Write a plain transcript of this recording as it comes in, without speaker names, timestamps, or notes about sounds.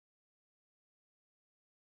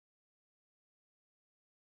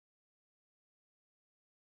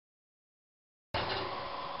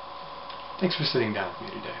Thanks for sitting down with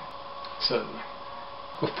me today. Certainly.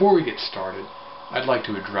 Before we get started, I'd like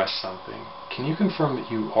to address something. Can you confirm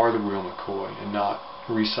that you are the real McCoy and not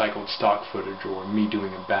recycled stock footage or me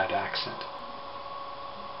doing a bad accent?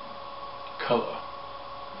 Color.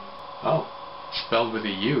 Oh, spelled with a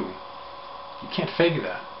U. You can't fake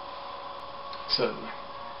that. Certainly.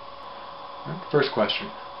 Right, first question.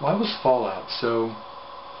 Why was Fallout so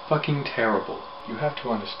fucking terrible? You have to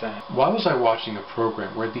understand. Why was I watching a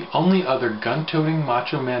program where the only other gun-toting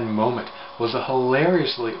macho man moment was a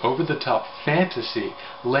hilariously over-the-top fantasy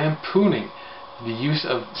lampooning the use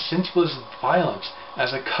of senseless violence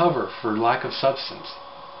as a cover for lack of substance?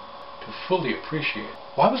 To fully appreciate.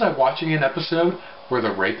 Why was I watching an episode where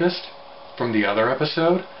the rapist from the other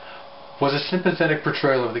episode was a sympathetic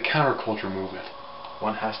portrayal of the counterculture movement?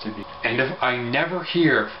 One has to be. And if I never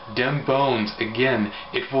hear dem bones again,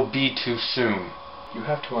 it will be too soon. You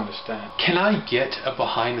have to understand. Can I get a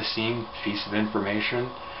behind-the-scenes piece of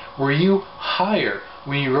information? Were you higher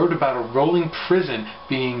when you wrote about a rolling prison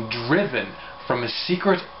being driven from a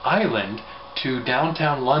secret island to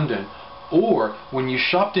downtown London, or when you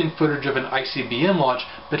shopped in footage of an ICBM launch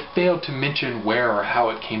but failed to mention where or how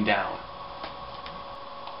it came down?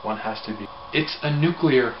 One has to be. It's a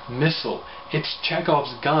nuclear missile. It's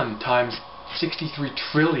Chekhov's gun times 63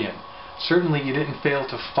 trillion. Certainly you didn't fail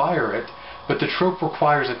to fire it, but the trope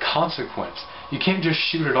requires a consequence. You can't just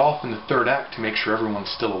shoot it off in the third act to make sure everyone's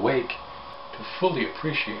still awake. To fully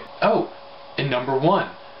appreciate. Oh, and number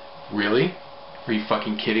one. Really? Are you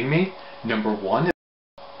fucking kidding me? Number one is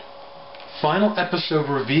final episode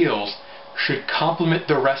reveals should complement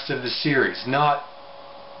the rest of the series, not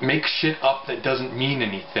make shit up that doesn't mean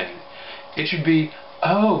anything. It should be,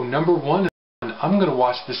 oh, number one is I'm going to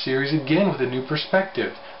watch the series again with a new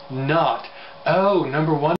perspective. Not, oh,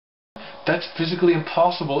 number one, that's physically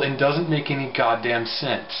impossible and doesn't make any goddamn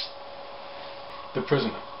sense. The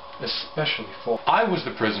Prisoner, especially for... I was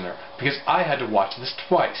the prisoner because I had to watch this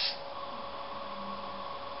twice.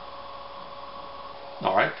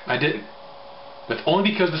 Alright, I didn't. But only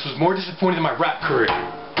because this was more disappointing than my rap career.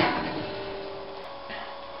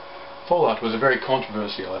 Fallout was a very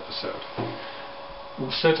controversial episode.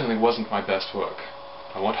 It certainly wasn't my best work.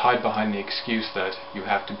 I won't hide behind the excuse that you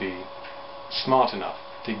have to be smart enough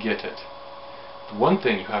to get it. The one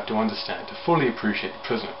thing you have to understand to fully appreciate The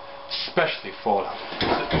Prisoner, especially Fallout,